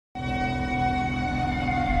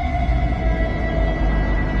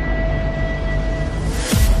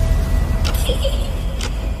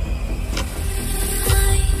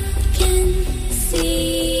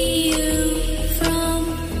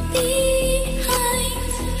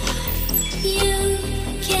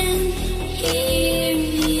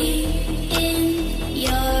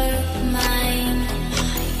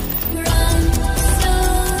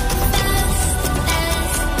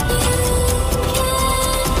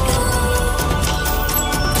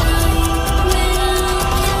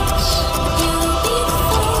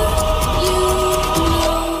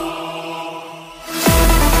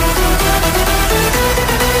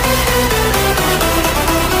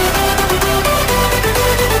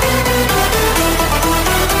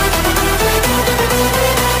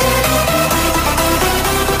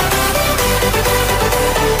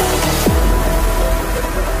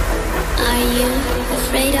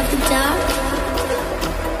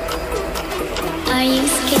Are you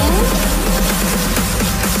scared?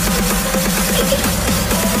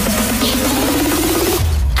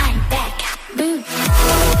 I'm back. Boom.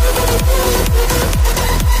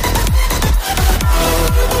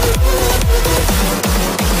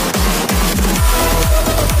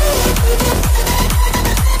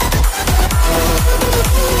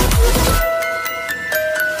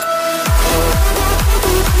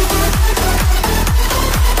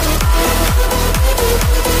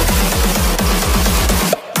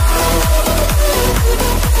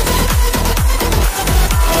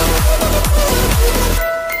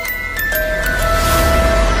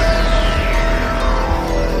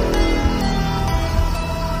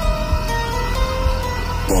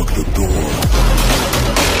 Lock the door.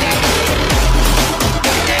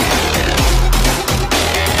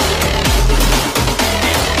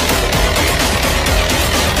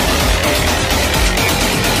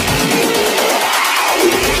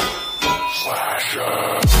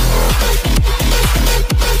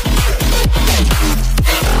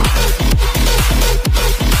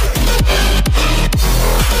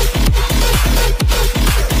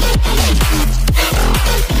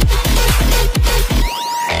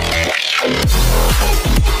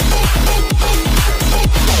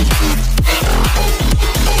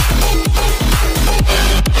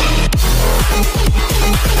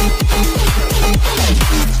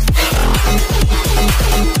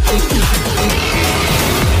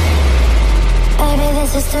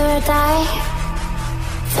 This is do or die.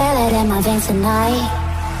 Feel it in my veins tonight.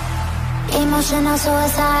 Emotional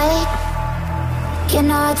suicide. You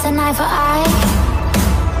know it's an eye for eye.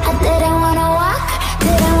 I didn't wanna walk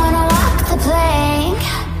the plank.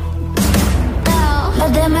 No, but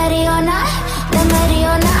the Mariona,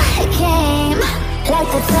 it came like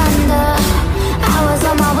the thunder. I was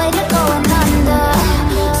on my way to going under.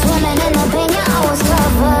 Swimming in the pain, yeah, I was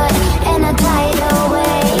covered in a tidal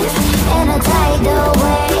wave, in a tidal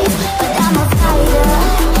wave. But I'm a fighter.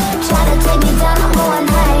 Try to take me down, I'm going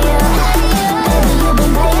higher. Baby, you've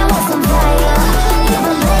been playing with some fire. You've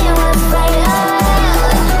been playing with fire.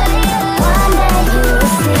 One day you will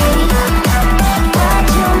see what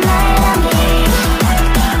you made of me.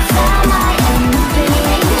 Found my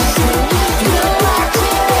enemies. You are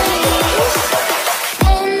curious.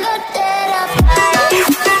 In the dead of night.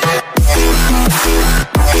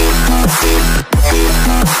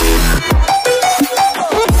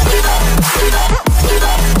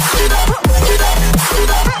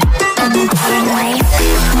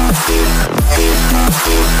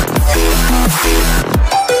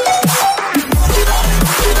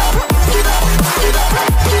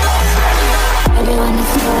 Everyone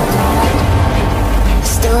is covered.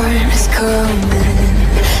 Storm is coming,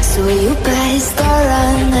 so you better start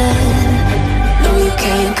running. No, you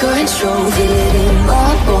can't control it in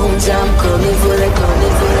my bones. I'm coming for the,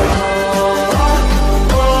 coming for the.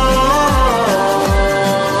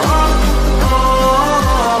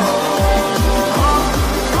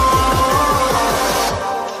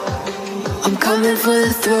 I'm coming for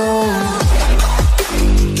the throne.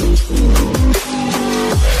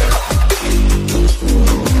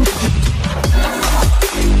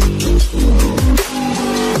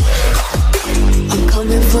 I'm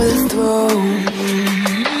coming for the throne.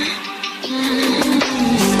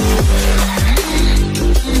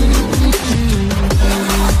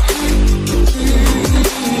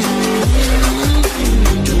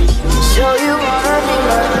 Show you wanna be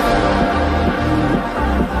loved.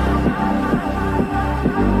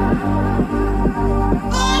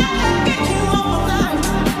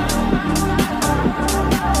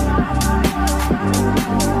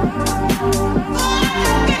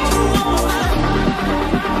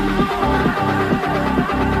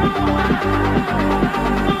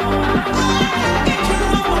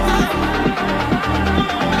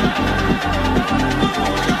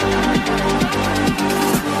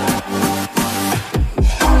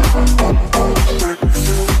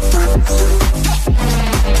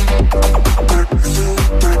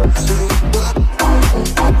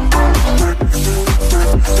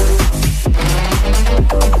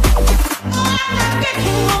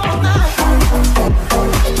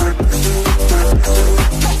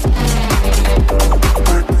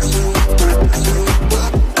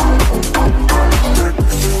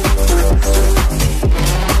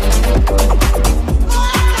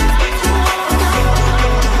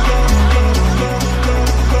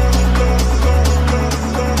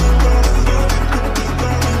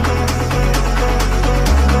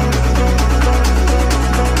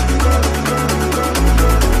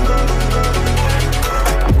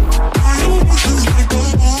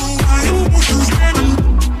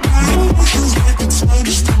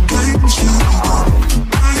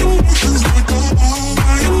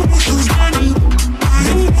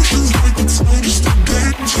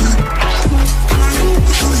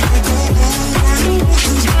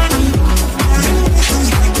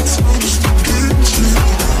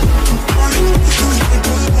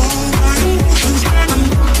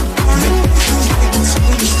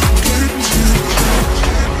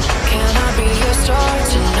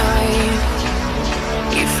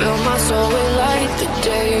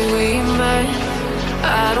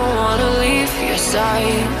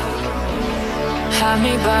 side. Have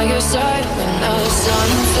me by your side when the sun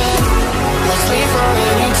sets. Let's leave for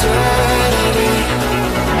an eternity.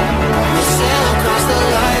 We'll sail across the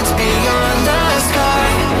lights beyond the sky.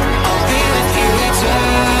 I'll be with you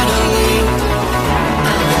eternally.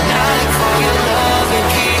 I'm an addict for your love, it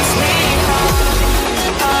keeps me up,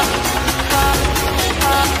 up, up,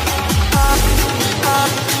 up, up,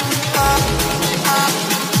 up, up, up.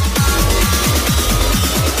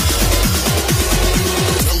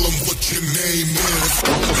 Tell them what your name is.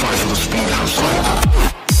 Amplify for the speedhouse light.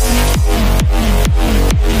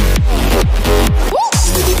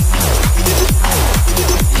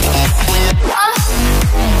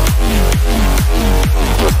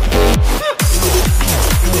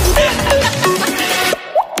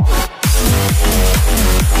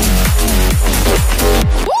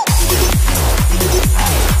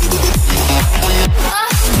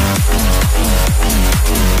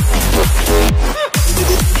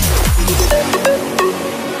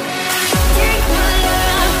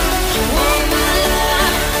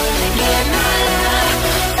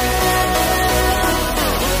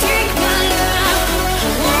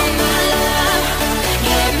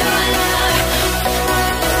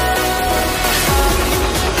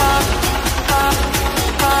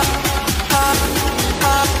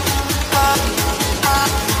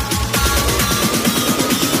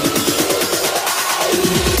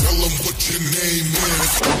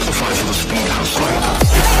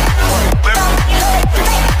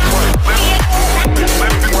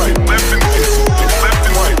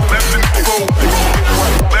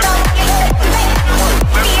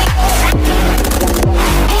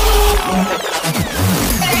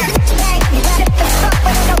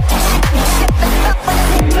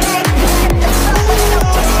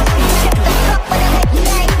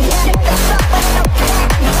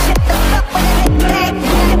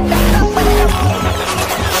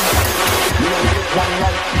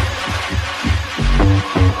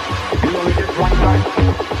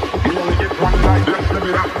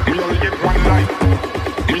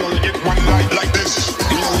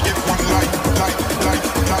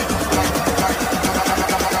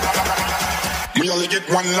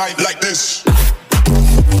 One light like this.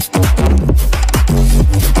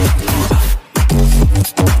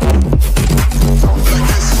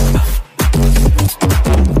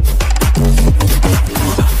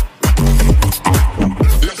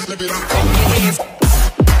 Let's live it up.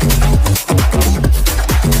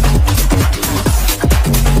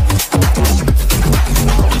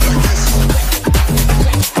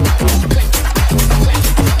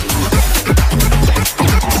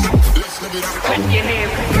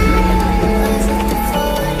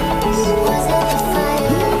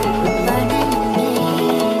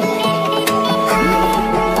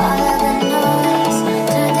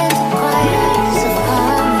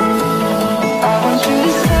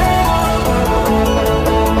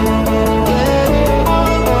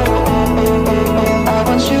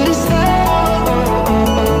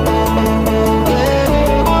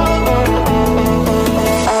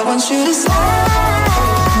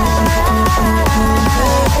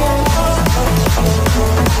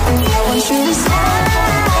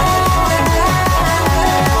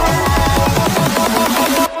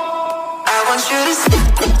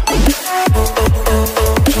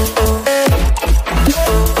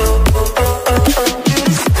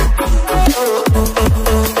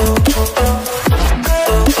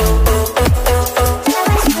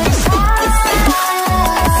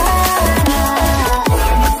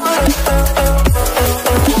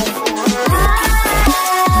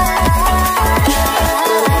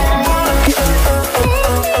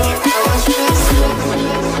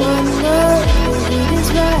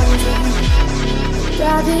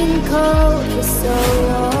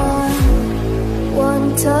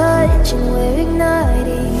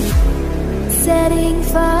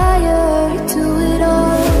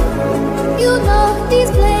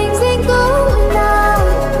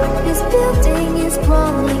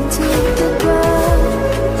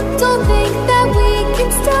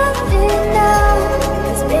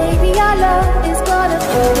 Baby, our love is gonna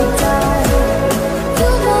burn it down.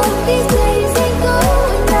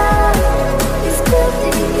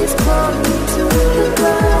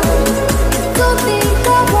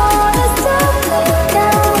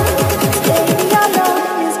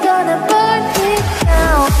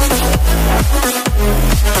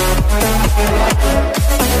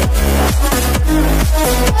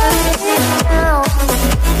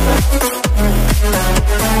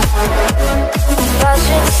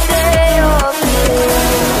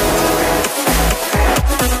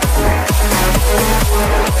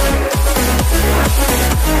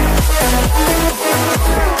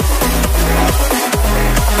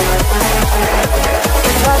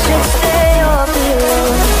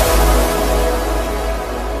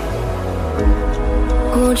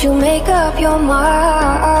 your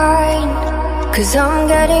mind, 'cause I'm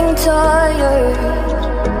getting tired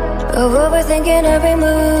of overthinking every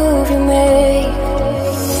move you make.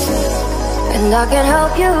 And I can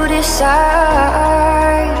help you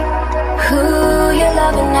decide who you're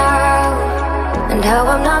loving now, and how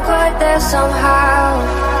I'm not quite there somehow.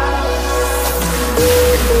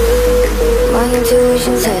 My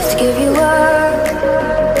intuition says to give you up,